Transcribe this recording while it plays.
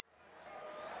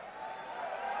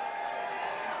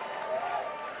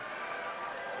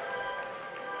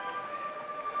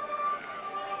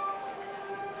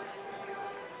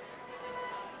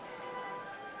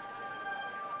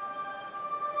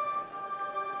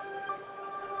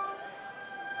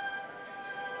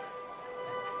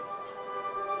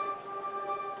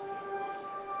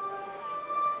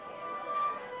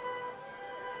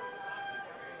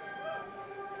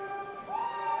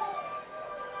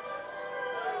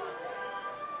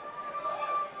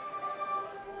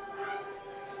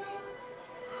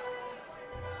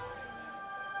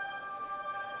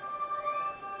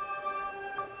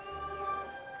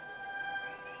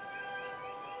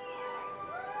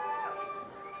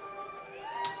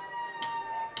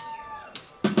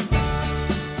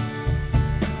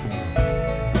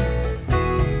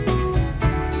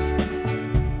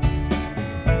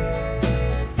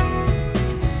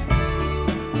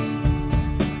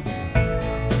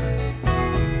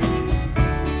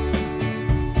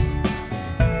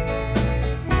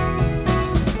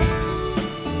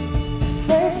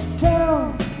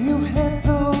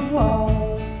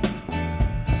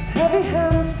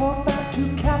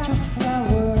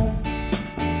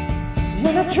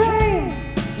a dream,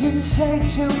 you'd say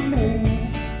to me,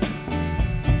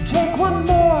 take one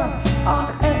more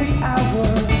on every hour.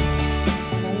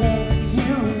 And I love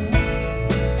you,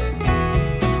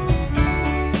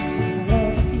 yes, I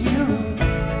love you.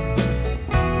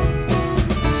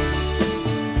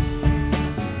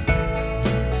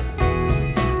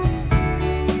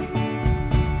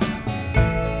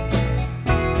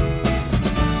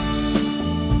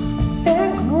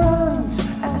 Ink runs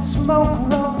and smoke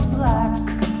rolls black.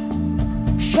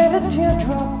 Shed a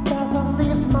teardrop as I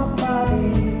leave my body.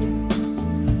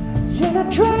 In a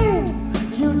dream,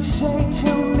 you'd say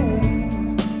to me,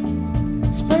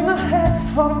 spring ahead,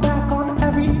 fall back on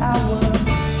every hour.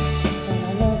 And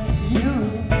I love you.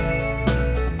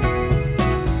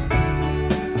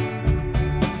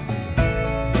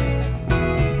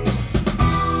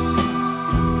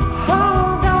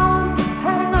 Hold on,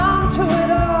 hang on to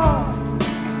it all.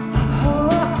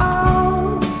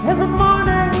 Oh, in the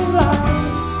morning light,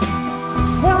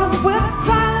 filled with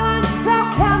silence, how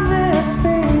can this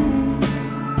be?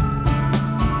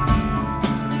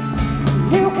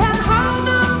 You can hold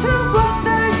on to what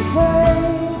they say,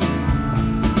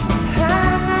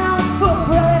 hang out for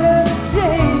brighter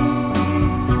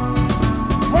days.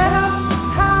 Head up,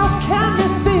 how can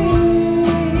this be?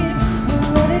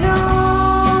 Let it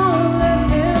all, let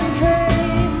him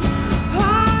dream.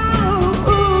 Oh,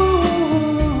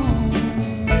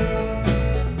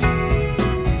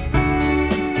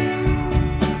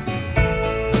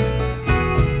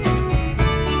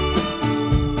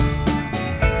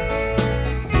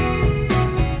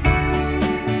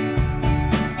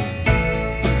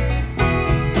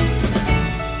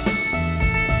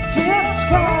 dear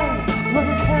sky, what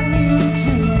can you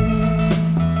do?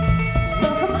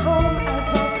 Welcome home as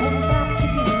I come back to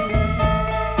you.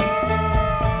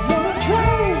 You're a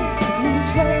dream, you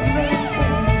say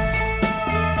radiant.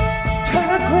 Turn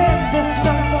a grin, this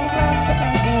night won't last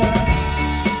forever.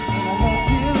 And I love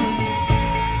you.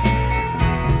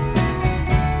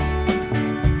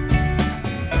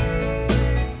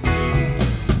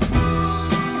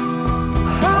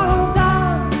 Hold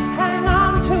on, hang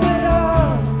on to it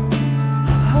all.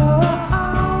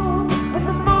 Oh, in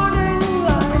the morning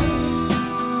light,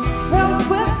 filled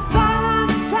with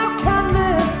silence, how can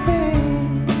this be?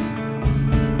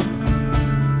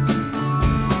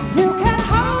 You can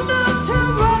hold on to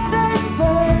what they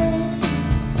say,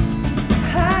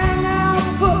 hang out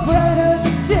for brighter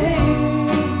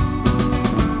days.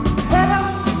 Head up,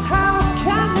 how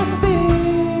can this be?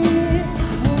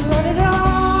 Let it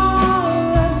all,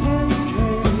 let him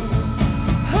dream.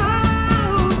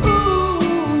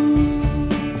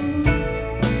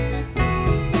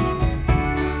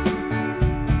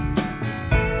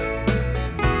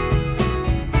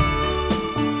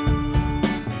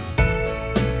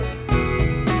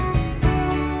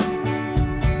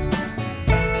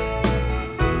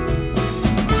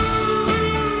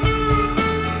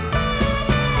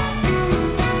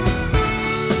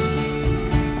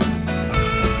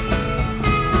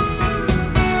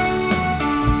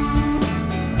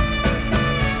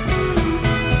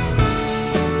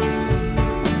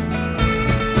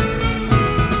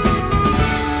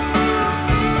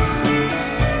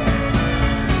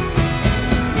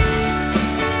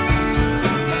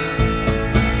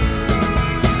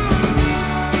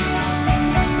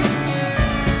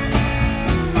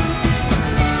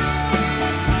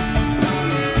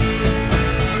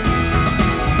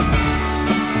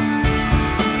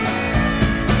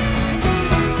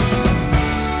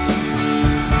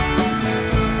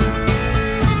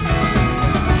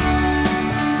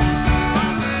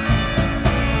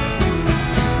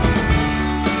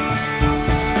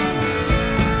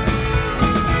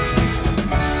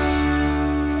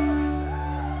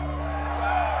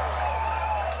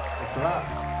 Thanks a lot.